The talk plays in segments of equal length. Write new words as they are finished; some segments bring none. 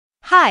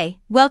Hi,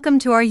 welcome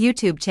to our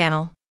YouTube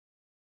channel.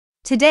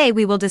 Today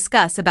we will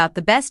discuss about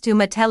the best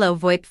Ooma Telo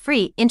VoIP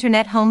free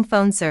internet home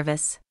phone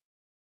service.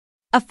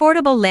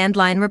 Affordable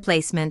landline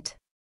replacement.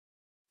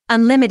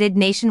 Unlimited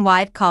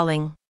nationwide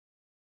calling.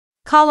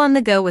 Call on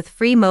the go with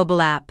free mobile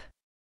app.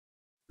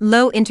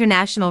 Low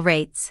international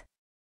rates.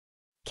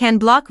 Can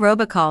block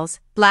robocalls,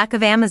 black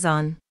of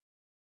Amazon.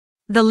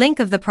 The link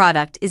of the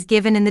product is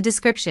given in the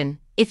description.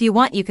 If you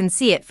want, you can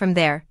see it from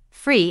there.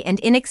 Free and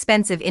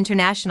inexpensive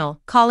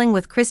international calling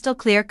with crystal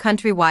clear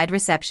countrywide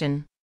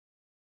reception.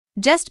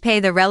 Just pay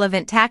the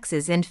relevant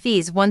taxes and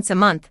fees once a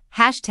month.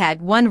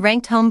 #1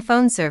 ranked home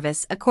phone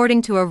service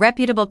according to a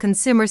reputable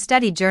consumer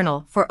study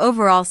journal for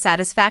overall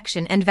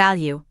satisfaction and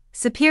value.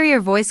 Superior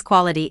voice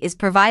quality is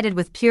provided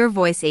with Pure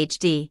Voice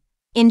HD,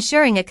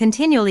 ensuring a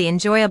continually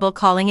enjoyable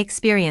calling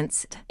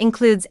experience.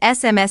 Includes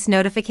SMS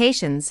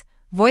notifications,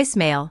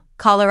 voicemail,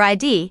 caller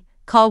ID,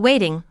 call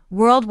waiting,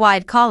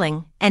 worldwide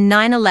calling, and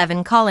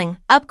 911 calling.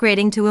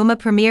 Upgrading to Ooma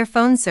Premier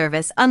phone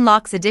service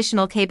unlocks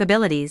additional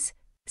capabilities,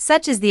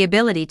 such as the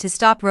ability to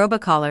stop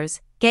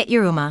robocallers. Get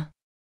your Ooma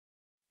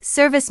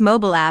service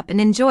mobile app and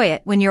enjoy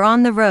it when you're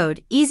on the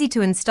road. Easy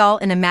to install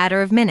in a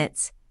matter of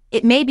minutes.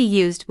 It may be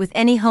used with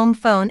any home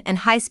phone and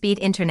high-speed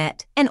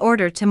internet in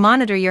order to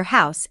monitor your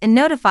house and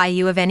notify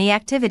you of any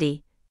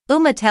activity.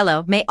 Ooma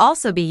Telo may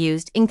also be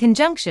used in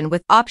conjunction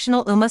with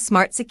optional Ooma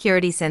smart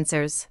security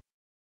sensors.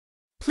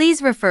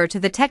 Please refer to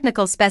the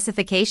technical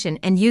specification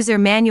and user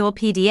manual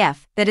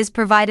PDF that is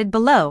provided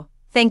below.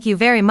 Thank you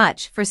very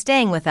much for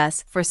staying with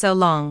us for so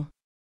long.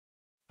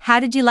 How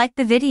did you like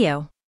the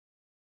video?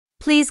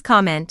 Please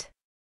comment.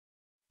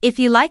 If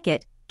you like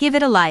it, give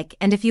it a like,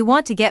 and if you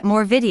want to get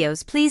more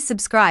videos, please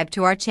subscribe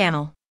to our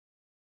channel.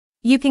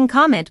 You can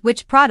comment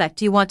which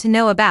product you want to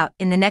know about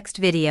in the next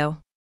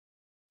video.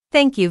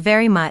 Thank you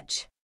very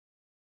much.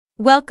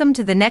 Welcome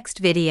to the next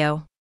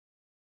video.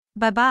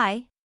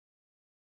 Bye-bye.